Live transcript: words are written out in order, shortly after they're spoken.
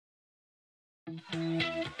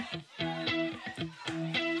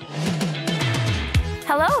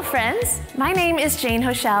Hello, friends. My name is Jane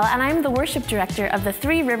Hoschel, and I'm the worship director of the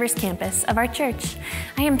Three Rivers campus of our church.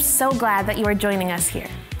 I am so glad that you are joining us here.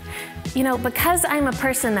 You know, because I'm a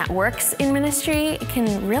person that works in ministry, it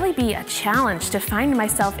can really be a challenge to find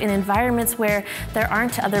myself in environments where there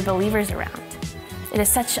aren't other believers around. It is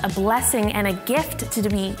such a blessing and a gift to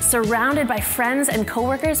be surrounded by friends and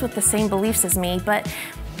coworkers with the same beliefs as me, but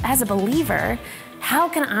as a believer, how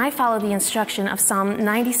can I follow the instruction of Psalm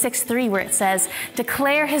 96:3 where it says,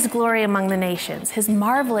 "Declare his glory among the nations, his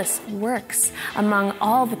marvelous works among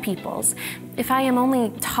all the peoples," if I am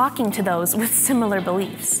only talking to those with similar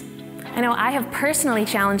beliefs? I know I have personally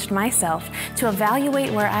challenged myself to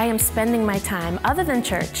evaluate where I am spending my time other than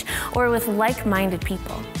church or with like-minded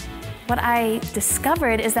people. What I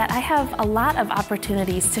discovered is that I have a lot of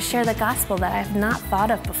opportunities to share the gospel that I have not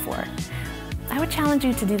thought of before. I would challenge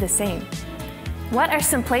you to do the same. What are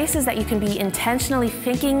some places that you can be intentionally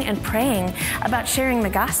thinking and praying about sharing the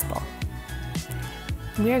gospel?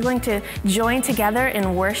 We are going to join together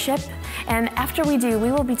in worship, and after we do,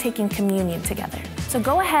 we will be taking communion together. So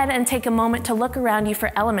go ahead and take a moment to look around you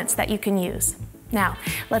for elements that you can use. Now,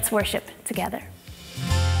 let's worship together.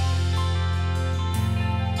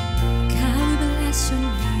 God, we bless your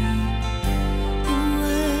name. You're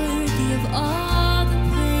worthy of all the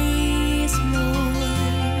praise, Lord.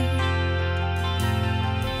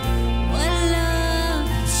 What love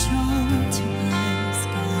you've shown to us,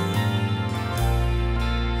 God.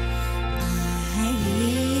 I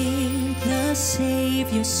hear the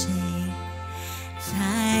Savior say,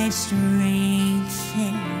 "Thy strength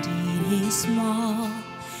indeed is small.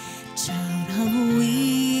 Child of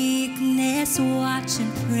weakness, watch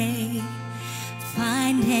and pray.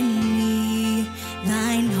 Find in me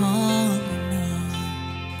thine all in all."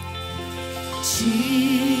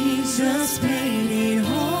 Jesus paid it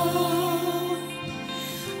all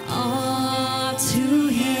to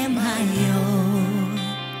him I owe.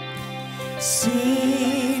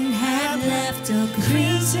 Sin had left a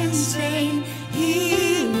crimson stain,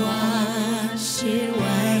 he washed it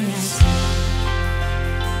white as snow.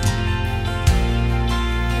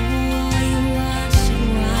 Oh, he washed it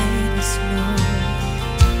white as snow.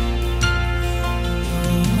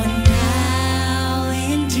 Oh, now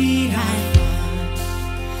indeed I found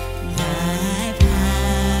thy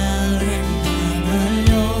power and thine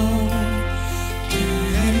alone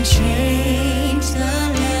can change the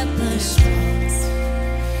leper's spots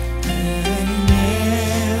and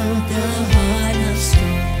melt the heart of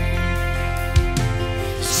stone.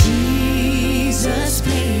 Jesus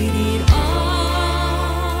paid it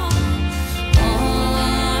all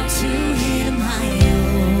to him I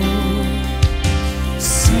owe.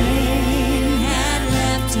 Sin had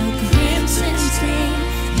left a crimson stain,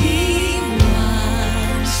 he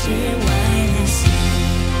washed it white as snow.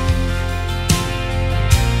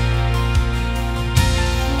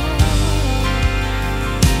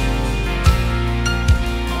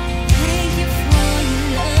 Thank you for your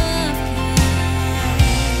love,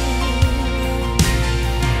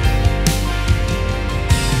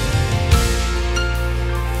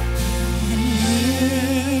 and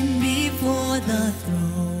when before the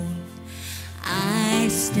throne I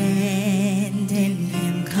stand in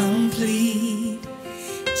him complete.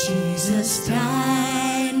 Jesus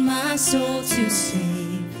died my soul to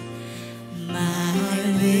save. My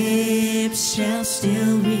lips shall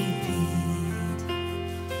still repeat.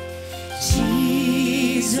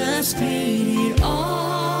 Jesus paid it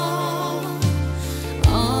all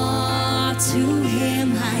to him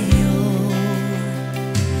I owe.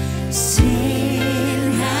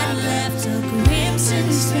 Sin had left a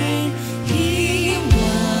crimson stain, he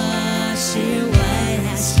washed it white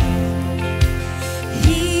as snow.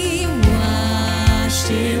 He washed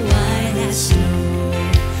it white as snow.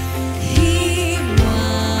 He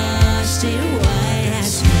washed it white as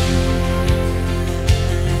snow.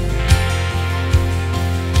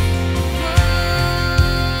 Oh,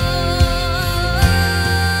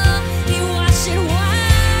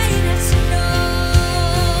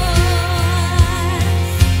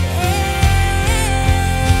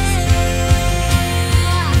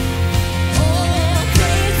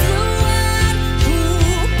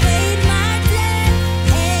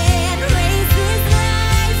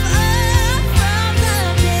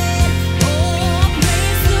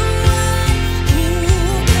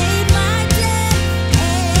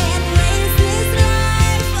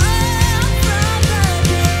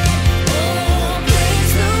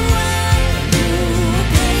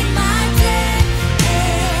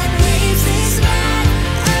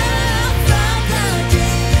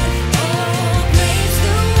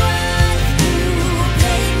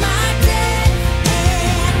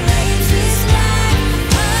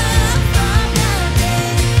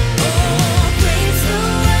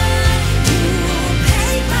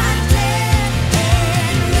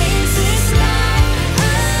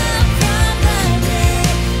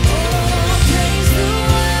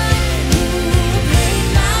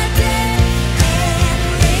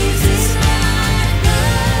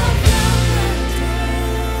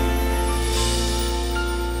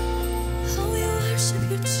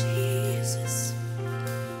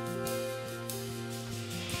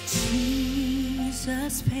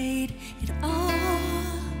 has paid it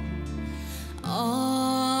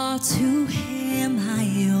all to him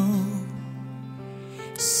I owe.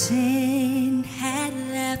 Sin had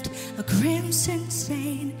left a crimson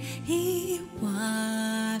stain, he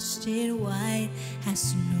washed it white as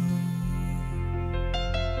snow.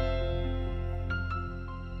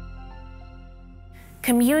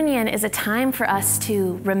 Communion is a time for us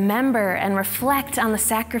to remember and reflect on the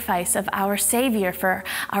sacrifice of our Savior for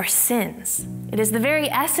our sins. It is the very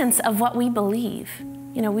essence of what we believe.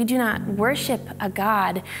 You know, we do not worship a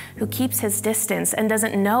God who keeps his distance and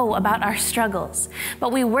doesn't know about our struggles,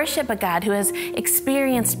 but we worship a God who has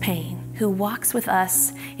experienced pain, who walks with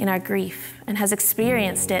us in our grief and has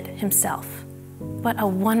experienced it himself. What a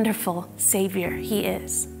wonderful Savior he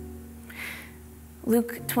is.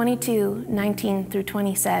 Luke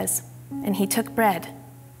 22:19-20 says, "And he took bread,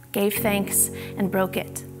 gave thanks, and broke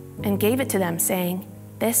it, and gave it to them, saying,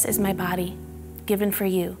 'This is my body, given for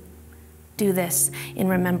you. Do this in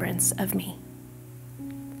remembrance of me.'"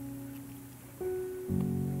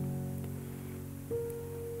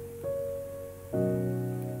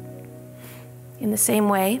 In the same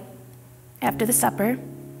way, after the supper,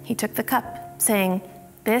 he took the cup, saying,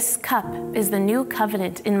 "This cup is the new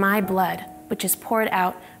covenant in my blood, which is poured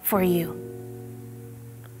out for you."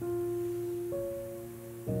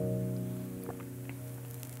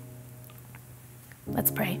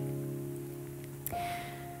 Let's pray.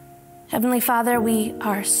 Heavenly Father, we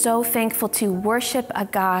are so thankful to worship a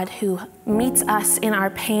God who meets us in our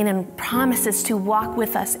pain and promises to walk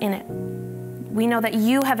with us in it. We know that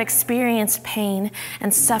you have experienced pain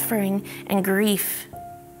and suffering and grief,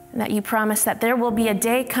 and that you promise that there will be a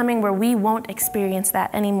day coming where we won't experience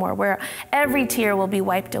that anymore, where every tear will be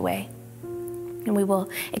wiped away, and we will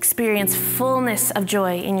experience fullness of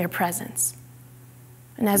joy in your presence.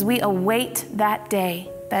 And as we await that day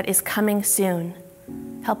that is coming soon,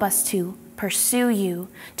 help us to pursue you,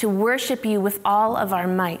 to worship you with all of our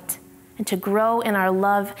might, and to grow in our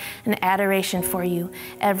love and adoration for you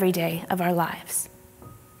every day of our lives.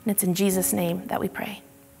 And it's in Jesus' name that we pray.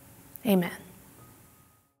 Amen.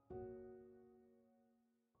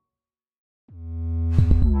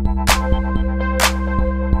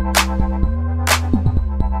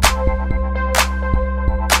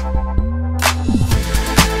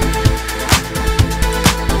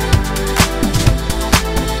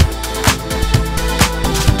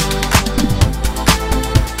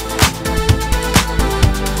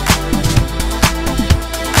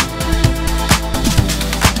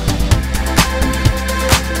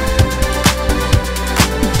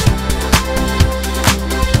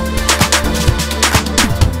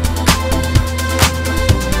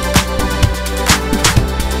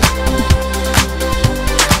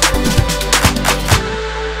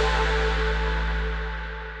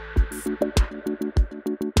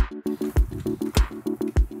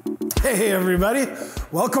 Hey everybody,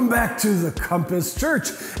 welcome back to the Compass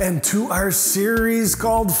Church and to our series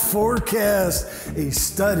called Forecast, a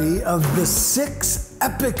study of the 6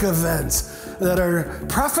 epic events that are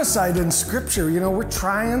prophesied in Scripture. You know, we're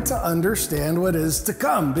trying to understand what is to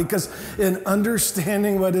come, because in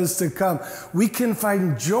understanding what is to come, we can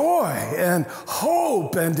find joy and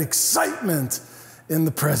hope and excitement in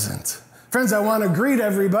the present. Friends, I want to greet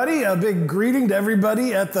everybody, a big greeting to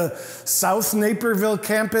everybody at the South Naperville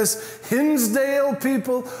campus, Hinsdale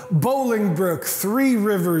people, Bolingbrook, Three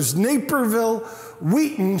Rivers, Naperville,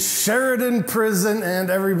 Wheaton, Sheridan Prison, and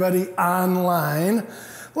everybody online.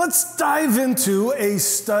 Let's dive into a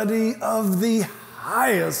study of the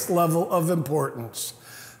highest level of importance.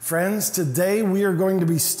 Friends, today we are going to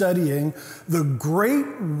be studying the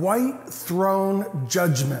Great White Throne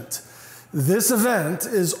Judgment. This event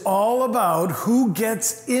is all about who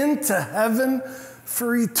gets into heaven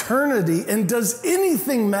for eternity. And does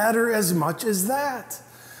anything matter as much as that?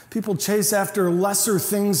 People chase after lesser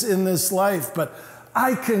things in this life, but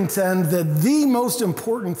I contend that the most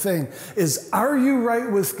important thing is, are you right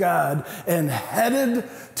with God and headed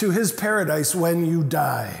to his paradise when you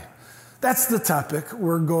die? That's the topic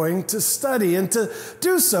we're going to study. And to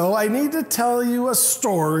do so, I need to tell you a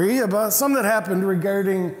story about something that happened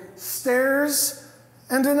regarding stairs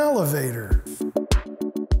and an elevator.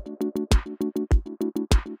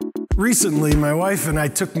 Recently, my wife and I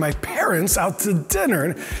took my parents out to dinner,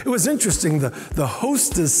 and it was interesting. The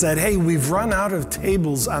hostess said, "Hey, we've run out of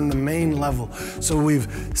tables on the main level, so we've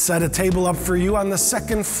set a table up for you on the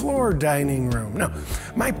second floor dining room." Now,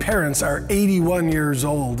 my parents are 81 years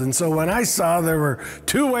old, and so when I saw there were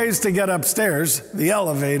 2 ways to get upstairs, the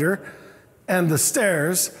elevator and the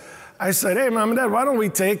stairs, I said, "Hey, Mom and Dad, why don't we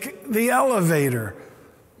take the elevator?"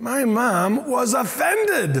 My mom was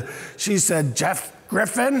offended. She said, "Jeff,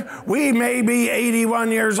 Griffin, we may be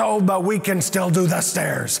 81 years old, but we can still do the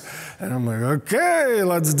stairs. And I'm like, okay,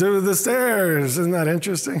 let's do the stairs. Isn't that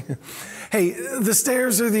interesting? Hey, the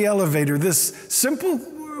stairs or the elevator, this simple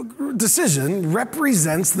decision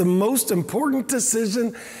represents the most important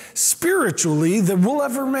decision spiritually that we'll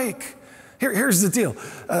ever make. Here's the deal.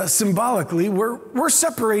 Symbolically, we're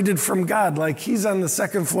separated from God, like he's on the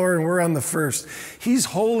second floor and we're on the first. He's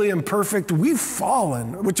holy and perfect. We've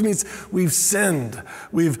fallen, which means we've sinned.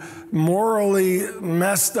 We've morally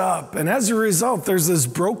messed up. And as a result, there's this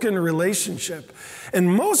broken relationship.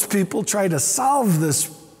 And most people try to solve this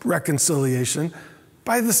reconciliation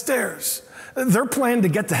by the stairs. Their plan to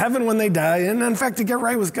get to heaven when they die, and in fact, to get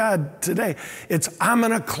right with God today, it's I'm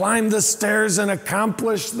going to climb the stairs and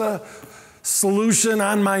accomplish the solution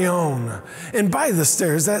on my own. And by the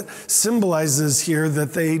stairs, that symbolizes here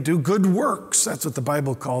that they do good works. That's what the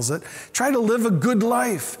Bible calls it. Try to live a good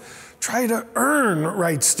life. Try to earn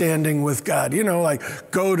right standing with God. You know, like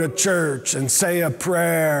go to church and say a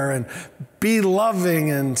prayer and be loving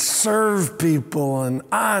and serve people and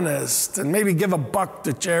honest and maybe give $1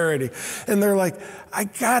 to charity. And they're like, I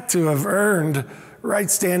got to have earned right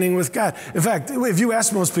standing with God. In fact, if you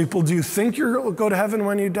ask most people, do you think you'll go to heaven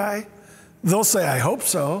when you die? They'll say, I hope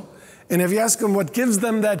so. And if you ask them what gives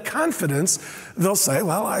them that confidence, they'll say,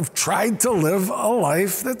 well, I've tried to live a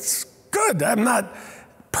life that's good. I'm not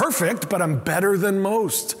perfect, but I'm better than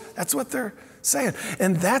most. That's what they're saying.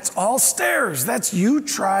 And that's all stairs. That's you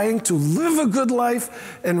trying to live a good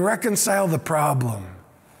life and reconcile the problem.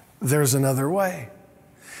 There's another way.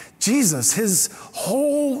 Jesus, his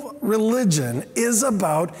whole religion is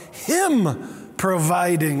about him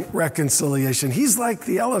providing reconciliation. He's like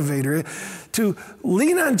the elevator. To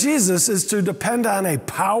lean on Jesus is to depend on a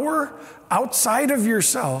power outside of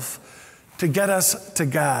yourself to get us to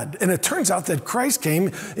God. And it turns out that Christ came,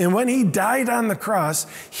 and when he died on the cross,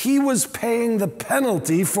 he was paying the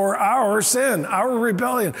penalty for our sin, our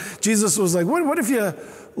rebellion. Jesus was like, what if you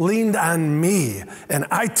leaned on me and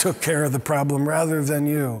I took care of the problem rather than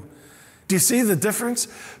you? Do you see the difference?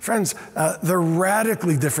 Friends, they're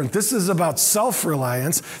radically different. This is about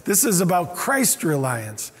self-reliance. This is about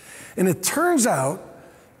Christ-reliance. And it turns out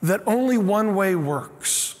that only one way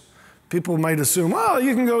works. People might assume, well,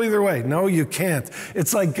 you can go either way. No, you can't.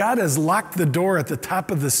 It's like God has locked the door at the top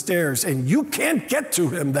of the stairs, and you can't get to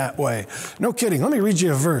him that way. No kidding. Let me read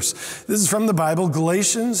you a verse. This is from the Bible,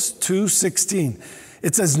 Galatians 2:16.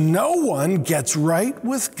 It says, no one gets right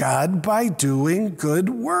with God by doing good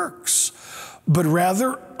works, but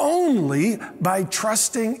rather only by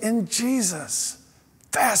trusting in Jesus.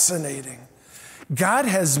 Fascinating. God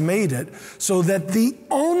has made it so that the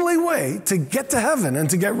only way to get to heaven and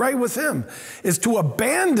to get right with him is to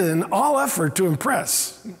abandon all effort to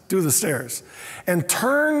impress, do the stairs, and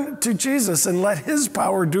turn to Jesus and let his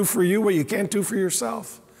power do for you what you can't do for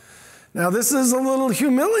yourself. Now, this is a little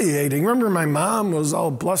humiliating. Remember, my mom was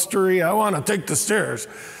all blustery. I want to take the stairs.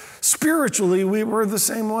 Spiritually, we were the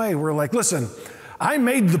same way. We're like, listen, I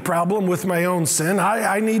made the problem with my own sin.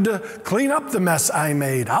 I need to clean up the mess I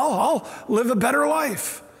made. I'll live a better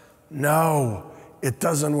life. No, it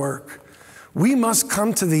doesn't work. We must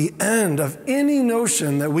come to the end of any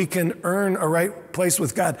notion that we can earn a right place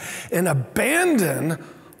with God and abandon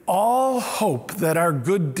all hope that our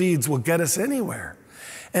good deeds will get us anywhere.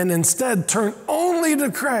 And instead turn only to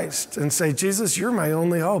Christ and say, Jesus, you're my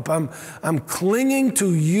only hope. I'm clinging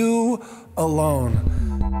to you alone.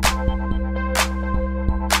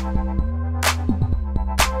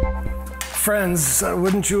 Friends,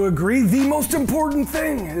 wouldn't you agree? The most important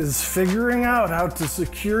thing is figuring out how to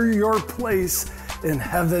secure your place in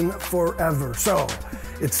heaven forever. So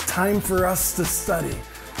it's time for us to study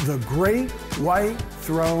the Great White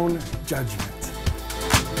Throne Judgment.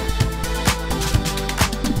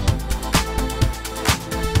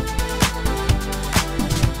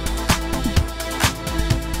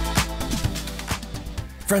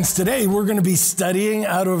 Friends, today we're going to be studying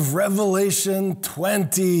out of Revelation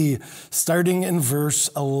 20, starting in verse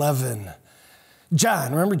 11.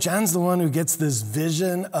 John, remember, John's the one who gets this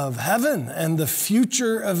vision of heaven and the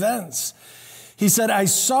future events. He said, I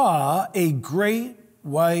saw a great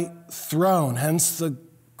white throne, hence the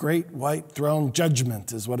Great White Throne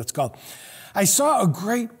Judgment is what it's called. I saw a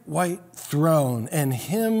great white throne and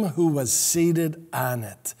him who was seated on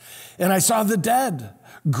it. And I saw the dead,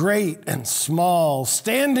 great and small,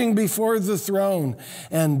 standing before the throne,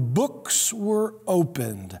 and books were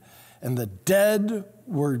opened, and the dead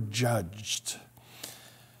were judged.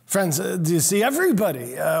 Friends, do you see,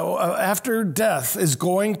 everybody after death is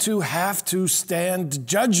going to have to stand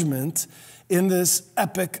judgment in this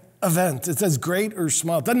epic event. It says great or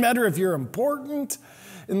small. It doesn't matter if you're important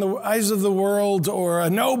in the eyes of the world or a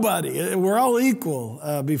nobody. We're all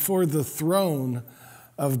equal before the throne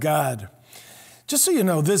of God. Just so you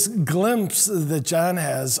know, this glimpse that John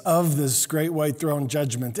has of this great white throne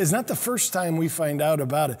judgment is not the first time we find out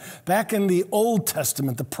about it. Back in the Old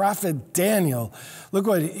Testament, the prophet Daniel, look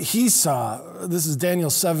what he saw. This is Daniel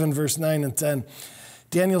 7, verse 9 and 10.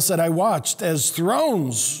 Daniel said, I watched as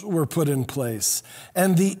thrones were put in place,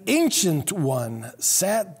 and the Ancient One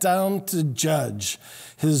sat down to judge.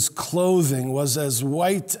 His clothing was as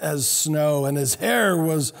white as snow, and his hair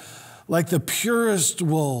was like the purest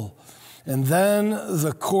wool. And then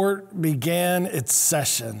the court began its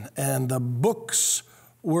session, and the books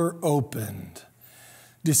were opened.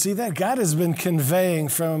 Do you see that? God has been conveying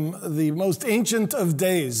from the most ancient of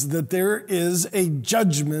days that there is a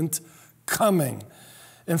judgment coming.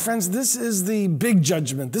 And friends, this is the big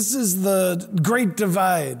judgment. This is the great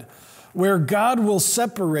divide where God will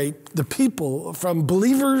separate the people from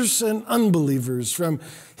believers and unbelievers, from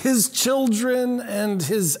his children and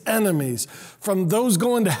his enemies, from those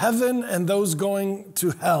going to heaven and those going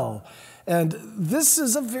to hell. And this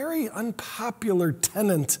is a very unpopular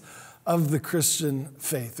tenet of the Christian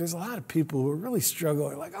faith. There's a lot of people who are really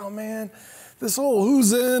struggling, like, oh man, this whole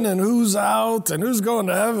who's in and who's out and who's going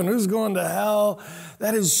to heaven, who's going to hell,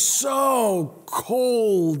 that is so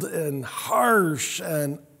cold and harsh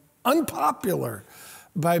and unpopular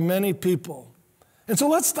by many people. And so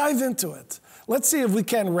let's dive into it. Let's see if we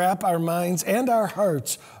can wrap our minds and our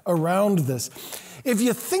hearts around this. If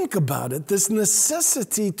you think about it, this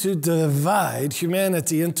necessity to divide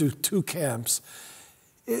humanity into two camps,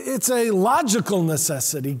 it's a logical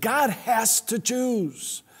necessity. God has to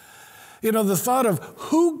choose. You know, the thought of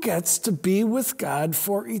who gets to be with God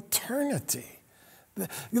for eternity.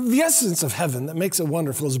 The essence of heaven that makes it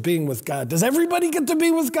wonderful is being with God. Does everybody get to be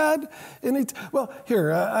with God? Well,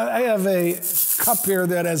 here, I have a cup here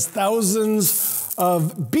that has thousands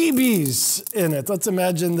of BBs in it. Let's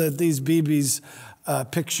imagine that these BBs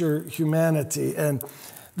picture humanity. And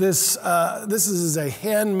this is a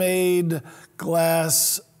handmade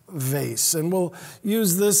glass vase. And we'll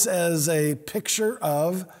use this as a picture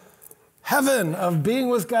of heaven, of being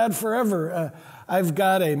with God forever. I've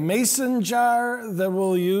got a mason jar that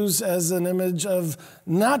we'll use as an image of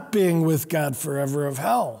not being with God forever, of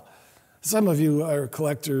hell. Some of you are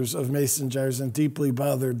collectors of mason jars and deeply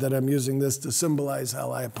bothered that I'm using this to symbolize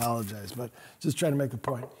hell. I apologize, but just trying to make a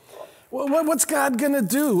point. Well, what's God going to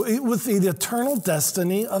do with the eternal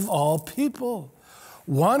destiny of all people?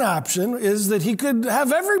 One option is that he could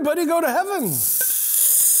have everybody go to heaven.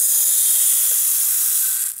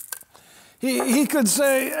 He could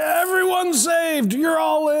say, everyone's saved, you're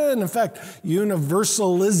all in. In fact,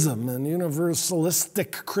 universalism and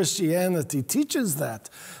universalistic Christianity teaches that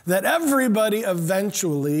everybody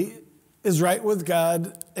eventually is right with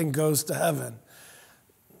God and goes to heaven.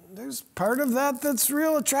 There's part of that that's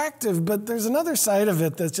real attractive, but there's another side of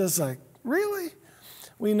it that's just like, really?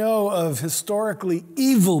 We know of historically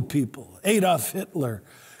evil people. Adolf Hitler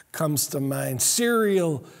comes to mind.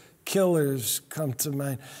 Serial killers come to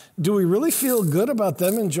mind. Do we really feel good about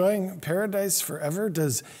them enjoying paradise forever?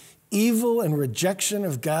 Does evil and rejection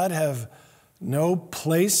of God have no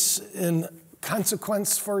place in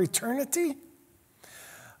consequence for eternity?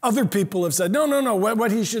 Other people have said, no,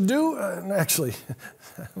 what he should do, actually,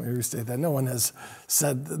 let me restate that. No one has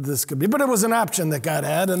said that this could be, but it was an option that God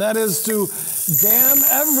had, and that is to damn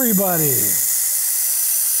everybody.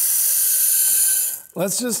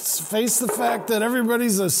 Let's just face the fact that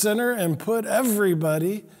everybody's a sinner and put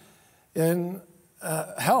everybody in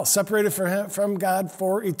hell, separated from God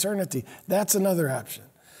for eternity. That's another option.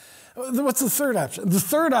 What's the third option? The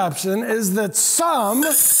third option is that some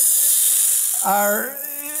are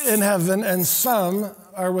in heaven and some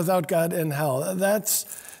are without God in hell. That's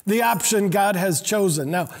the option God has chosen.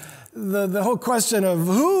 Now, the whole question of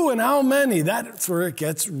who and how many, that's where it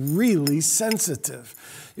gets really sensitive.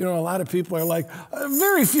 You know, a lot of people are like,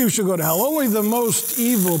 very few should go to hell, only the most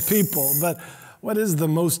evil people. But what is the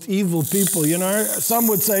most evil people? You know, some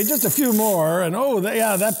would say just a few more, and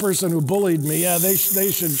that person who bullied me, they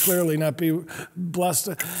should clearly not be blessed.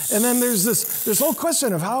 And then there's this whole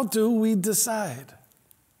question of how do we decide?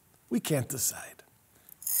 We can't decide.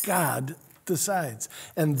 God decides.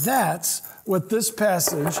 And that's what this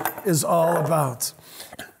passage is all about.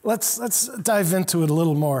 Let's dive into it a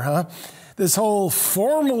little more, huh? This whole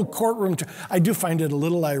formal courtroom, I do find it a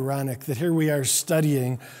little ironic that here we are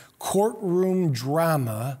studying courtroom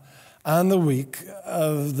drama on the week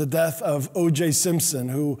of the death of O.J. Simpson,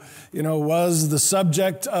 who, was the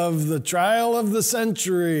subject of the trial of the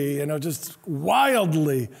century, just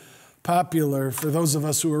wildly popular for those of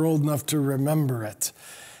us who are old enough to remember it.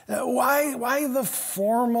 Why the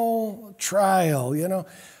formal trial? You know,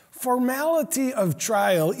 formality of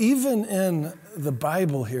trial, even in the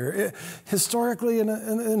Bible here, historically and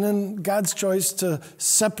in God's choice to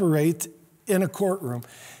separate in a courtroom.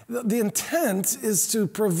 The intent is to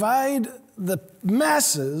provide the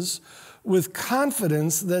masses with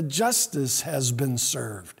confidence that justice has been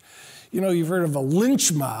served. You know, you've heard of a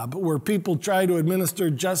lynch mob where people try to administer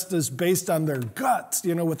justice based on their guts,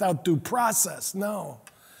 you know, without due process. No.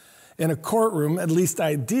 In a courtroom, at least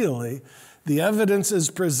ideally, the evidence is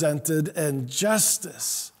presented and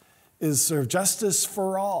justice is served, justice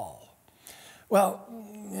for all. Well,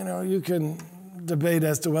 you know, you can debate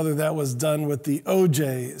as to whether that was done with the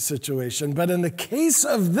O.J. situation, but in the case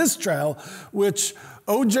of this trial, which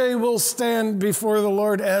O.J. will stand before the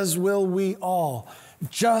Lord, as will we all,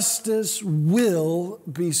 justice will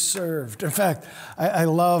be served. In fact, I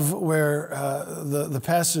love where the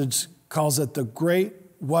passage calls it the great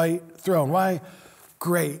white throne. Why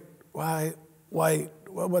great? Why white?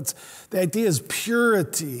 What's the idea is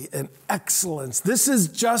purity and excellence. This is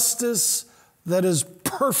justice that is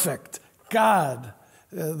perfect. God,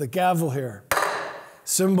 the gavel here,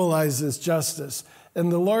 symbolizes justice.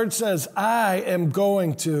 And the Lord says, I am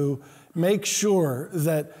going to make sure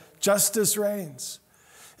that justice reigns.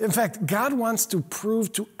 In fact, God wants to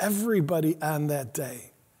prove to everybody on that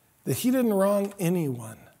day that he didn't wrong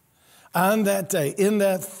anyone. On that day, in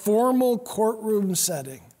that formal courtroom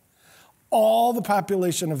setting, all the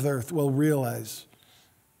population of the earth will realize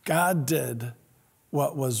God did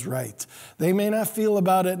what was right. They may not feel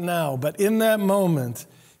about it now, but in that moment,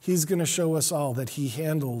 he's going to show us all that he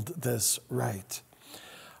handled this right.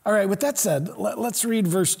 All right, with that said, let's read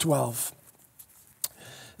verse 12.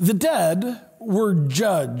 The dead were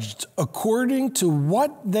judged according to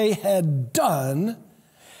what they had done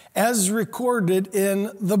as recorded in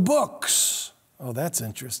the books. Oh, that's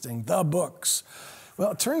interesting, the books.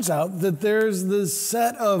 Well, it turns out that there's this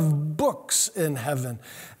set of books in heaven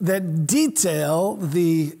that detail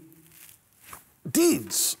the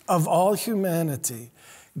deeds of all humanity.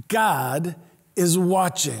 God is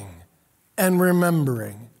watching and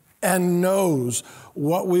remembering and knows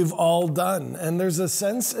what we've all done. And there's a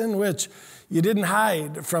sense in which you didn't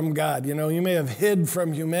hide from God. You know, you may have hid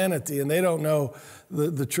from humanity and they don't know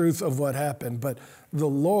the truth of what happened, but the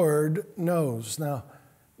Lord knows. Now,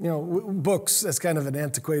 you know, books, that's kind of an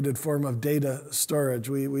antiquated form of data storage.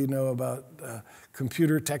 We know about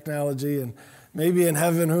computer technology, and maybe in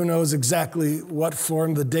heaven, who knows exactly what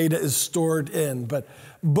form the data is stored in. But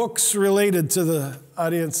books related to the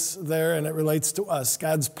audience there, and it relates to us.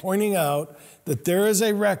 God's pointing out that there is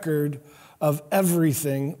a record of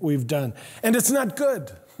everything we've done. And it's not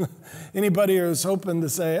good. Anybody who's hoping to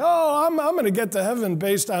say, oh, I'm going to get to heaven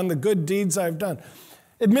based on the good deeds I've done.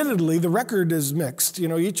 Admittedly, the record is mixed. You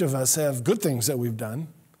know, each of us have good things that we've done,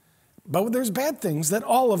 but there's bad things that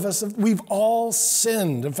all of us have. We've all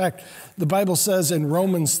sinned. In fact, the Bible says in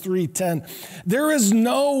Romans 3:10, there is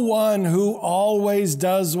no one who always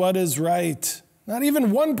does what is right, not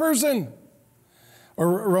even one person.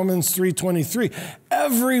 Or Romans 3:23,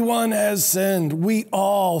 everyone has sinned. We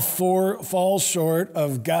all fall short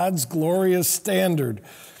of God's glorious standard.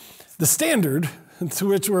 The standard to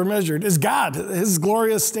which we're measured is God, his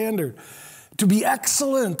glorious standard. To be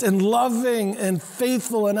excellent and loving and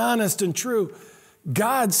faithful and honest and true,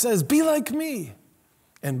 God says, be like me.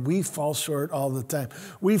 And we fall short all the time.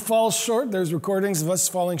 We fall short. There's recordings of us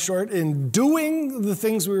falling short in doing the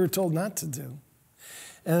things we were told not to do.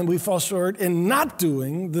 And we fall short in not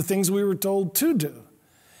doing the things we were told to do.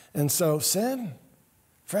 And so sin,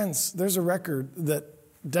 friends, there's a record that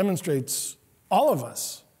demonstrates all of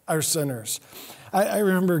us are sinners. I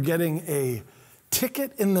remember getting a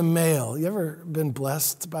ticket in the mail. You ever been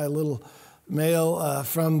blessed by a little mail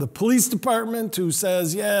from the police department who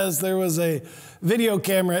says, yes, there was a video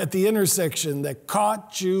camera at the intersection that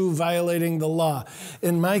caught you violating the law.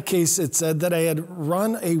 In my case, it said that I had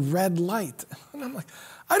run a red light. And I'm like,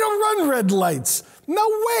 I don't run red lights. No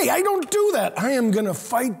way, I don't do that. I am going to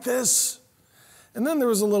fight this. And then there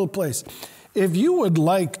was a little place. If you would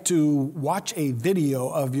like to watch a video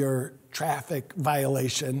of your traffic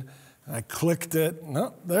violation, I clicked it.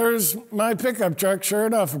 No, there's my pickup truck, sure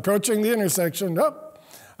enough, approaching the intersection. Oh,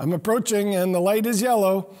 I'm approaching and the light is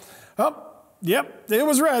yellow. Oh, yep, it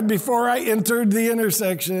was red before I entered the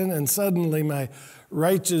intersection. And suddenly my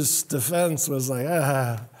righteous defense was like,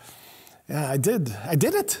 yeah, I did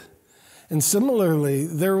it. And similarly,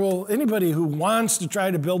 anybody who wants to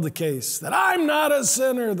try to build a case that I'm not a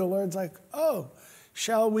sinner, the Lord's like, oh,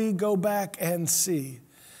 shall we go back and see?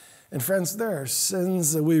 And friends, there are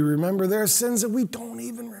sins that we remember. There are sins that we don't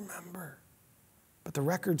even remember. But the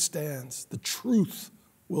record stands. The truth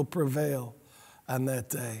will prevail on that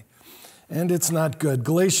day. And it's not good.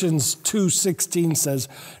 Galatians 2:16 says,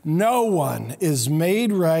 no one is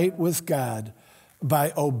made right with God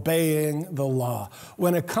by obeying the law.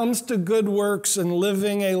 When it comes to good works and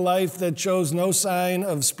living a life that shows no sign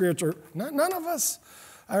of spiritual, none of us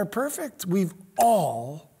are perfect. We've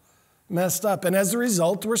all messed up. And as a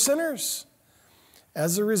result, we're sinners.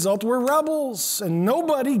 As a result, we're rebels. And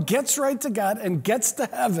nobody gets right to God and gets to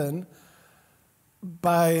heaven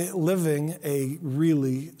by living a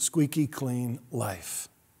really squeaky clean life.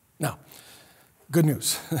 Now, good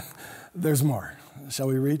news. There's more. Shall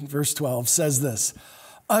we read? Verse 12 says this,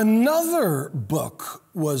 another book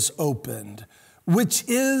was opened, which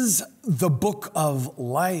is the book of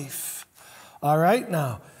life. All right,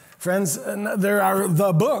 now, friends, there are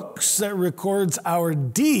the books that records our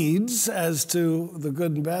deeds as to the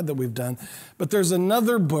good and bad that we've done, but there's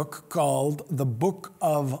another book called the book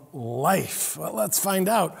of life. Well, let's find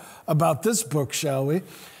out about this book, shall we?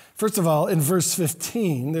 First of all, in verse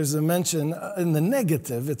 15, there's a mention in the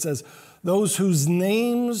negative. It says, those whose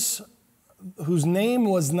name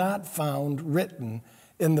was not found written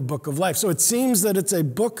in the book of life. So it seems that it's a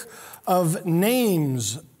book of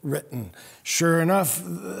names written. Sure enough,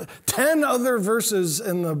 10 other verses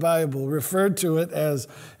in the Bible referred to it as,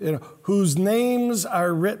 whose names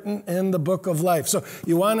are written in the book of life. So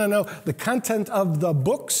you want to know the content of the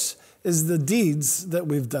books is the deeds that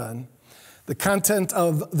we've done. The content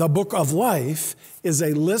of the book of life is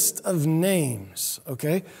a list of names,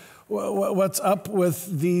 okay? What's up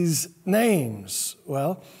with these names?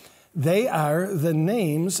 Well, they are the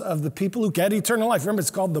names of the people who get eternal life. Remember, it's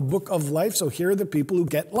called the book of life, so here are the people who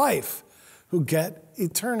get life, who get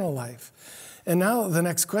eternal life. And now the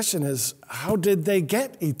next question is, how did they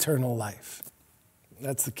get eternal life?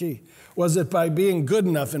 That's the key. Was it by being good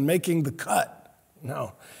enough and making the cut?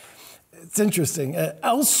 No. It's interesting.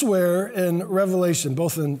 Elsewhere in Revelation,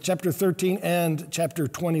 both in chapter 13 and chapter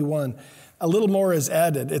 21, a little more is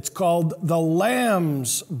added. It's called the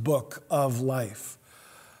Lamb's Book of Life.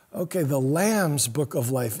 Okay, the Lamb's Book of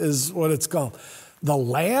Life is what it's called. The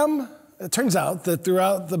Lamb, it turns out that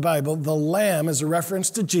throughout the Bible, the Lamb is a reference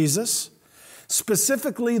to Jesus,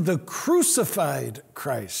 specifically the crucified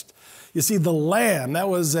Christ. You see, the Lamb, that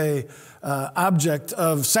was a object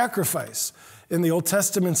of sacrifice in the Old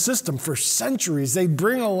Testament system for centuries. They'd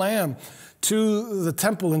bring a lamb to the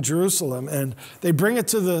temple in Jerusalem, and they bring it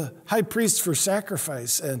to the high priest for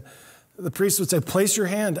sacrifice. And the priest would say, place your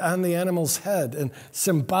hand on the animal's head. And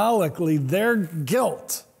symbolically, their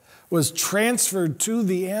guilt was transferred to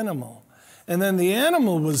the animal. And then the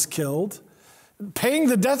animal was killed, paying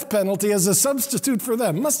the death penalty as a substitute for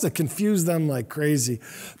them. Must have confused them like crazy.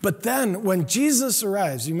 But then when Jesus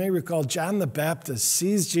arrives, you may recall John the Baptist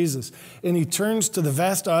sees Jesus, and he turns to the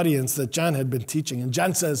vast audience that John had been teaching. And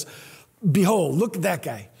John says, behold, look at that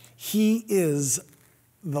guy. He is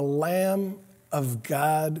the Lamb of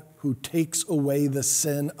God who takes away the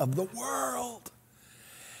sin of the world.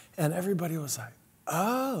 And everybody was like,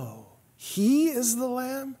 oh, he is the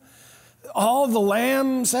Lamb? All the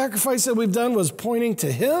lamb sacrifice that we've done was pointing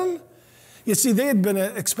to him? You see, they had been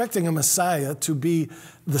expecting a Messiah to be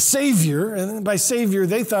the Savior, and by Savior,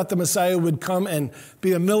 they thought the Messiah would come and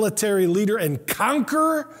be a military leader and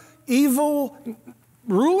conquer evil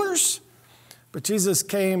rulers. But Jesus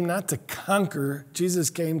came not to conquer, Jesus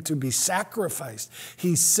came to be sacrificed.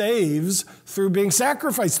 He saves through being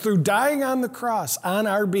sacrificed, through dying on the cross on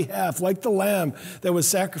our behalf, like the lamb that was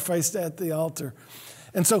sacrificed at the altar.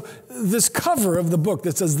 And so this cover of the book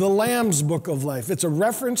that says the Lamb's Book of Life, it's a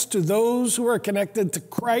reference to those who are connected to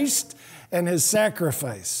Christ and his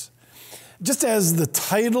sacrifice. Just as the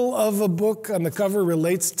title of a book on the cover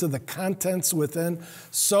relates to the contents within,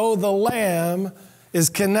 so the Lamb is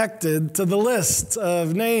connected to the list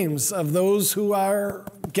of names of those who are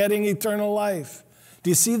getting eternal life. Do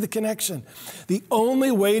you see the connection? The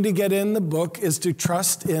only way to get in the book is to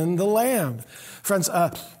trust in the Lamb. Friends,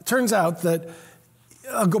 it turns out that,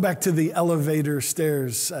 I'll go back to the elevator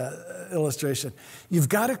stairs illustration. You've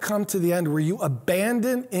got to come to the end where you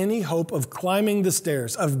abandon any hope of climbing the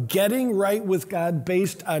stairs, of getting right with God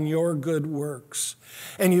based on your good works.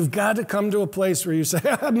 And you've got to come to a place where you say,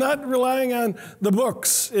 I'm not relying on the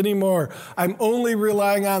books anymore. I'm only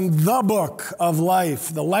relying on the book of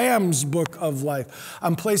life, the Lamb's Book of Life.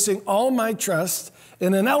 I'm placing all my trust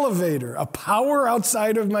in an elevator, a power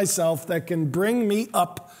outside of myself that can bring me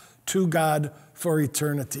up to God for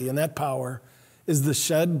eternity. And that power is the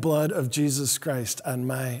shed blood of Jesus Christ on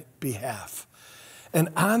my behalf. And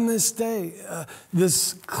on this day,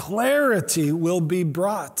 this clarity will be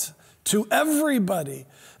brought to everybody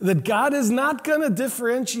that God is not going to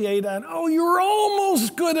differentiate on, oh, you're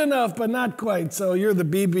almost good enough, but not quite. So you're the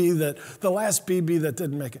the last BB that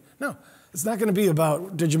didn't make it. No, it's not going to be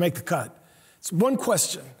about, did you make the cut? It's one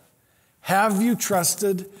question. Have you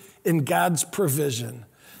trusted in God's provision,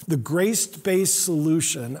 the grace-based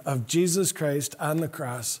solution of Jesus Christ on the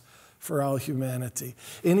cross for all humanity?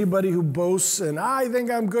 Anybody who boasts and I think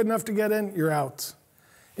I'm good enough to get in, you're out.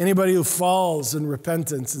 Anybody who falls in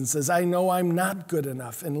repentance and says, I know I'm not good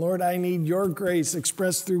enough, and Lord, I need your grace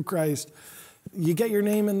expressed through Christ, you get your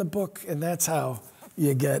name in the book, and that's how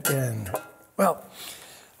you get in. Well,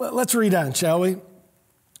 let's read on, shall we?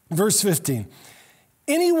 Verse 15.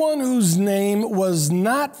 Anyone whose name was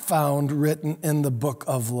not found written in the book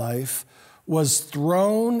of life was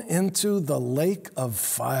thrown into the lake of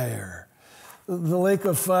fire. The lake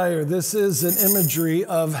of fire, this is an imagery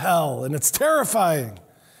of hell, and it's terrifying.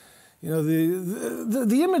 You know,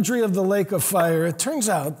 the imagery of the lake of fire, it turns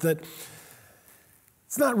out that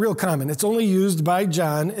it's not real common. It's only used by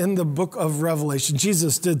John in the book of Revelation.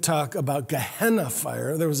 Jesus did talk about Gehenna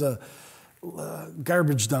fire. There was a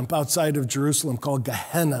garbage dump outside of Jerusalem called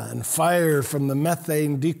Gehenna, and fire from the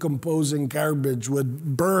methane decomposing garbage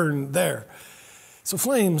would burn there. So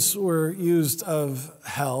flames were used of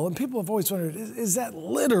hell, and people have always wondered, is that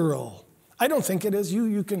literal? I don't think it is.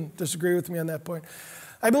 You can disagree with me on that point.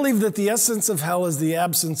 I believe that the essence of hell is the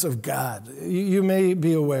absence of God. You may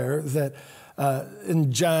be aware that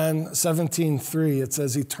in John 17:3, it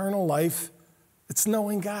says eternal life, it's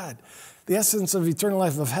knowing God. The essence of eternal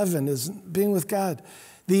life of heaven is being with God.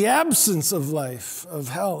 The absence of life, of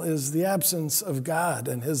hell, is the absence of God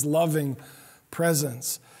and his loving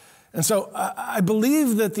presence. And so I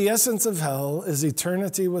believe that the essence of hell is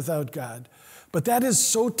eternity without God. But that is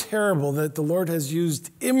so terrible that the Lord has used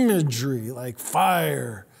imagery like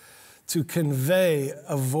fire to convey,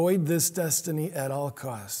 avoid this destiny at all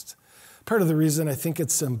cost. Part of the reason I think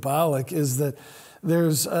it's symbolic is that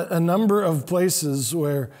there's a number of places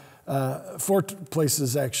where, 4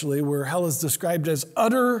 places actually, where hell is described as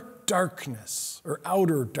utter darkness or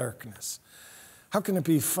outer darkness. How can it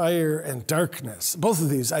be fire and darkness? Both of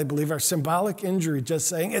these, I believe, are symbolic imagery, just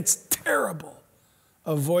saying it's terrible.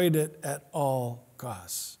 Avoid it at all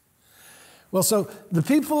costs. Well, so the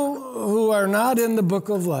people who are not in the book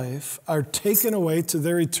of life are taken away to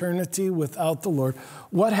their eternity without the Lord.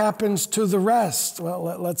 What happens to the rest? Well,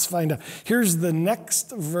 let's find out. Here's the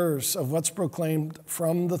next verse of what's proclaimed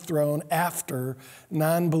from the throne after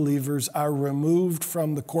non-believers are removed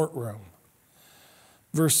from the courtroom.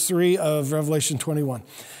 Verse 3 of Revelation 21.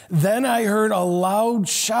 Then I heard a loud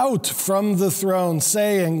shout from the throne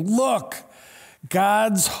saying, look,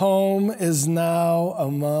 God's home is now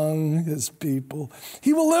among his people.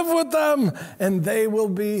 He will live with them, and they will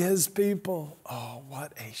be his people. Oh,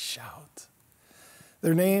 what a shout.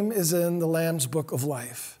 Their name is in the Lamb's book of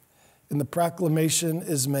life, and the proclamation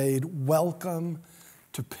is made, welcome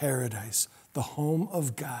to paradise, the home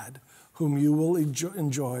of God, whom you will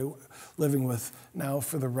enjoy living with now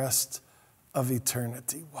for the rest of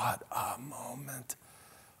eternity. What a moment.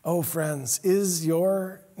 Oh, friends, is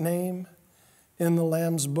your name in the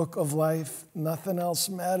Lamb's book of life? Nothing else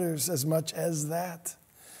matters as much as that.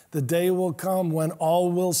 The day will come when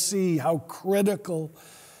all will see how critical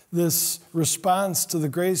this response to the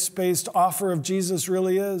grace-based offer of Jesus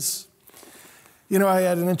really is. You know, I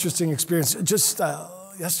had an interesting experience. Just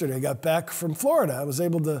yesterday, I got back from Florida. I was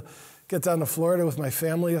able to get down to Florida with my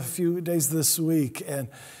family a few days this week, and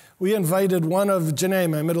we invited one of Janae,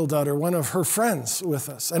 my middle daughter, one of her friends with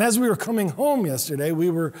us. And as we were coming home yesterday,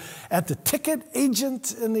 we were at the ticket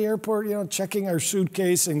agent in the airport, you know, checking our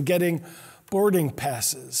suitcase and getting boarding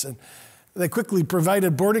passes. And they quickly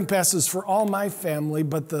provided boarding passes for all my family,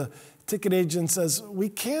 but the ticket agent says, we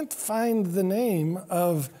can't find the name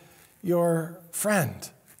of your friend.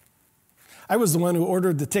 I was the one who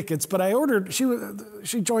ordered the tickets, but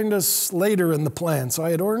she joined us later in the plan, so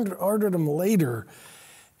I had ordered them later.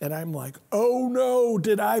 And I'm like, oh no,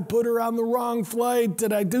 did I put her on the wrong flight?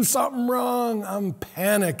 Did I do something wrong? I'm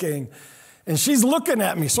panicking. And she's looking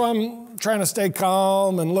at me, so I'm trying to stay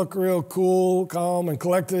calm and look real cool, calm and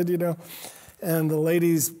collected, you know. And the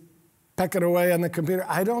lady's pecking away on the computer.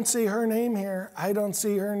 I don't see her name here. I don't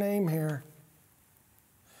see her name here.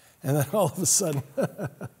 And then all of a sudden,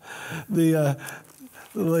 the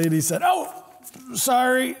lady said, oh,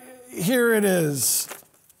 sorry, here it is.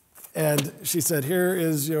 And she said, here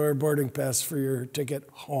is your boarding pass for your ticket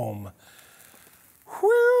home.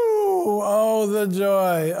 Whew! Oh, the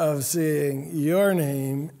joy of seeing your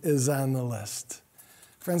name is on the list.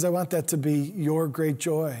 Friends, I want that to be your great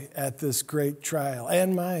joy at this great trial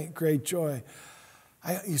and my great joy.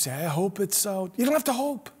 You say, I hope it's so. You don't have to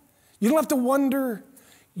hope. You don't have to wonder.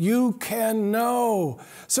 You can know.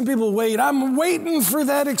 Some people wait. I'm waiting for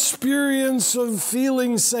that experience of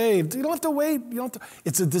feeling saved. You don't have to wait.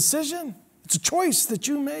 It's a decision. It's a choice that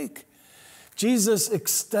you make. Jesus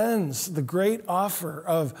extends the great offer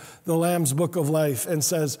of the Lamb's Book of Life and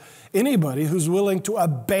says, anybody who's willing to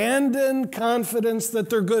abandon confidence that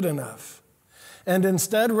they're good enough and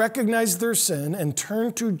instead recognize their sin and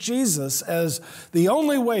turn to Jesus as the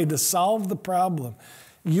only way to solve the problem,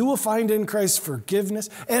 you will find in Christ forgiveness.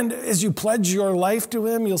 And as you pledge your life to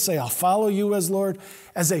him, you'll say, I'll follow you as Lord.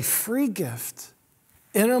 As a free gift,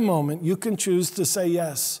 in a moment, you can choose to say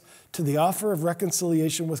yes to the offer of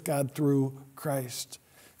reconciliation with God through Christ.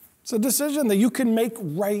 It's a decision that you can make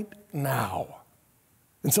right now.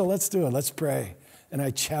 And so let's do it. Let's pray. And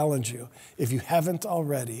I challenge you, if you haven't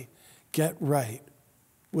already, get right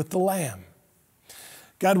with the Lamb.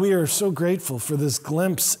 God, we are so grateful for this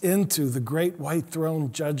glimpse into the great white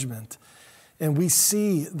throne judgment. And we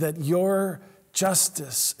see that your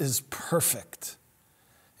justice is perfect.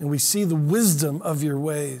 And we see the wisdom of your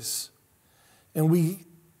ways. And we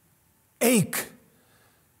ache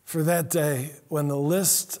for that day when the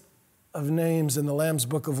list of names in the Lamb's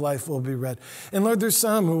Book of Life will be read. And Lord, there's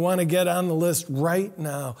some who want to get on the list right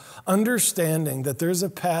now, understanding that there's a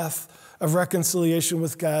path of reconciliation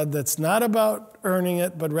with God that's not about earning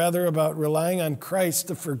it, but rather about relying on Christ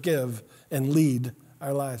to forgive and lead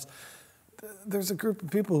our lives. There's a group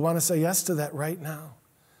of people who want to say yes to that right now,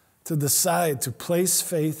 to decide to place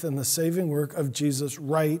faith in the saving work of Jesus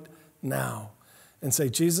right now and say,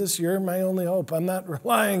 Jesus, you're my only hope. I'm not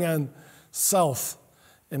relying on self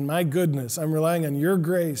and my goodness. I'm relying on your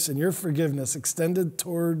grace and your forgiveness extended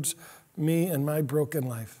towards me and my broken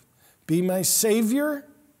life. Be my Savior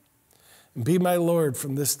and be my Lord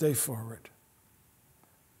from this day forward.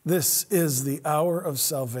 This is the hour of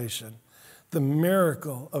salvation, the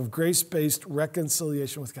miracle of grace-based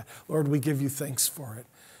reconciliation with God. Lord, we give you thanks for it.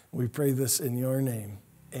 We pray this in your name.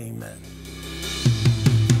 Amen.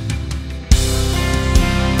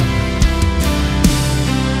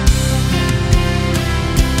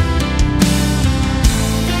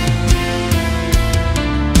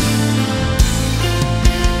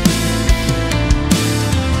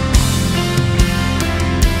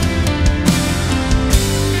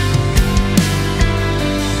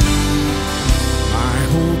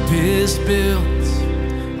 Is built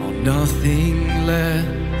on nothing less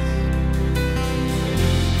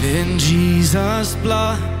than Jesus'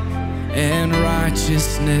 blood and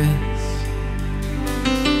righteousness.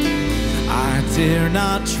 I dare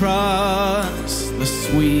not trust the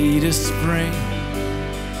sweetest spring,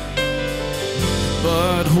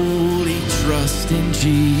 but wholly trust in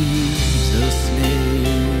Jesus' name.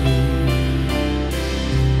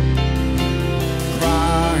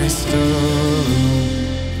 Christ alone,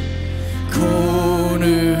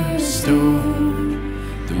 cornerstone,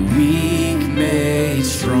 the weak made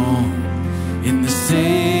strong in the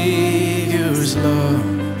Savior's love.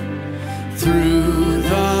 Through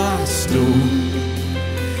the storm,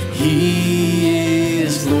 He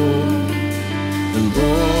is Lord, the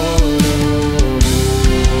Lord of all.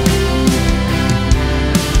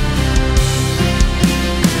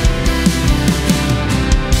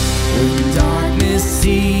 When darkness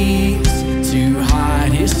seems to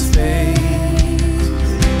hide His face,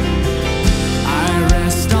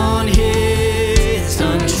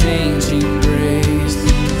 unchanging grace.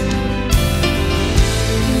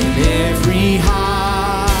 In every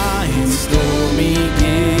high and stormy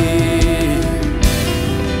gale,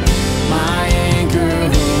 my anchor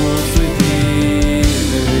holds within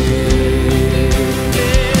the veil.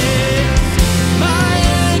 My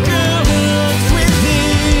anchor holds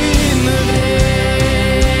within the veil.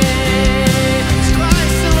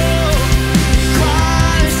 Christ alone,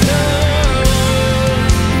 Christ alone.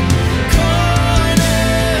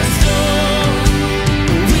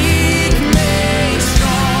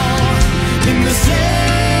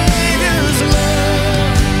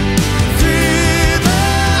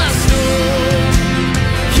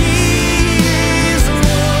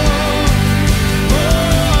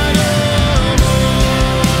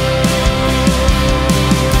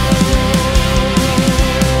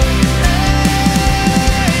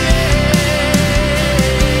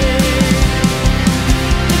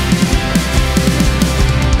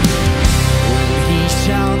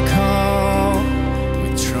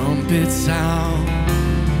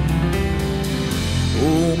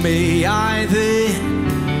 May I then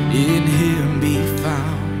in Him be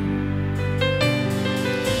found,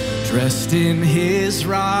 dressed in his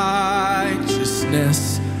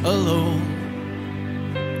righteousness alone,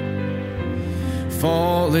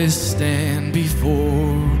 faultless stand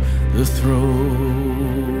before the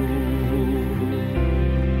throne.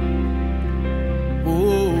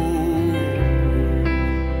 Oh,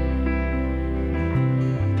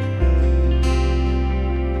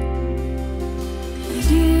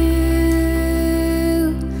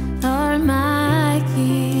 you are my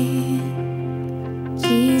King,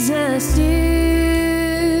 Jesus.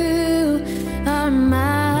 You are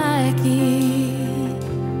my King.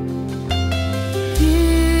 You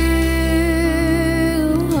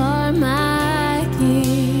are my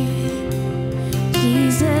King,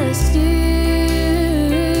 Jesus. You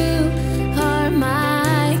are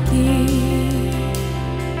my King.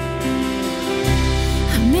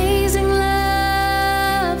 Amazing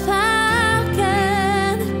love, how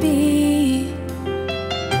can it be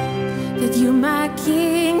that you, my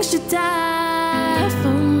King, should die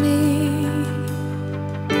for me?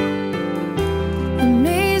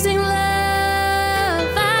 Amazing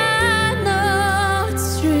love, I know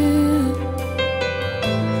it's true.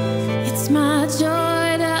 It's my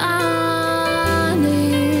joy to honor you.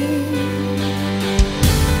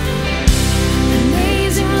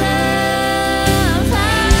 Amazing love,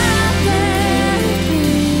 how can it be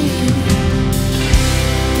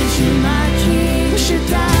that you, my King, should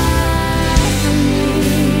die for me?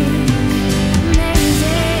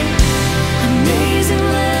 Amazing, amazing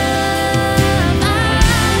love, I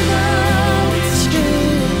know it's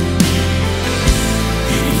true.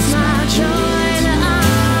 It's my joy to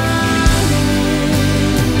honor you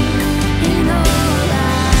in all I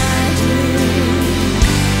do.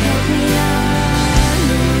 Help me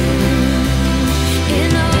honor you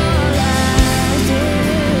in all I do.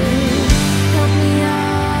 Help me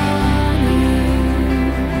honor you.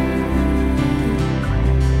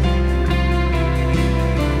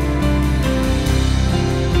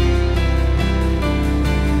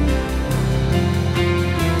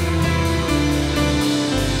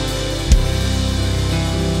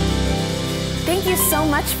 Thank you so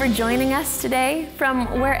much for joining us today.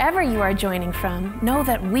 From wherever you are joining from, know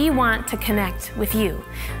that we want to connect with you.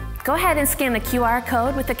 Go ahead and scan the QR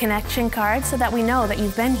code with the connection card so that we know that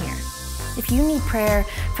you've been here. If you need prayer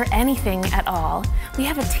for anything at all, we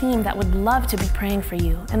have a team that would love to be praying for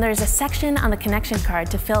you, and there's a section on the connection card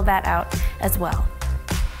to fill that out as well.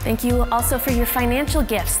 Thank you also for your financial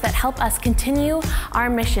gifts that help us continue our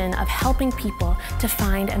mission of helping people to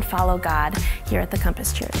find and follow God here at the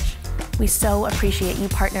Compass Church. We so appreciate you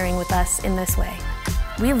partnering with us in this way.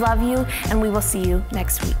 We love you, and we will see you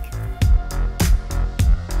next week.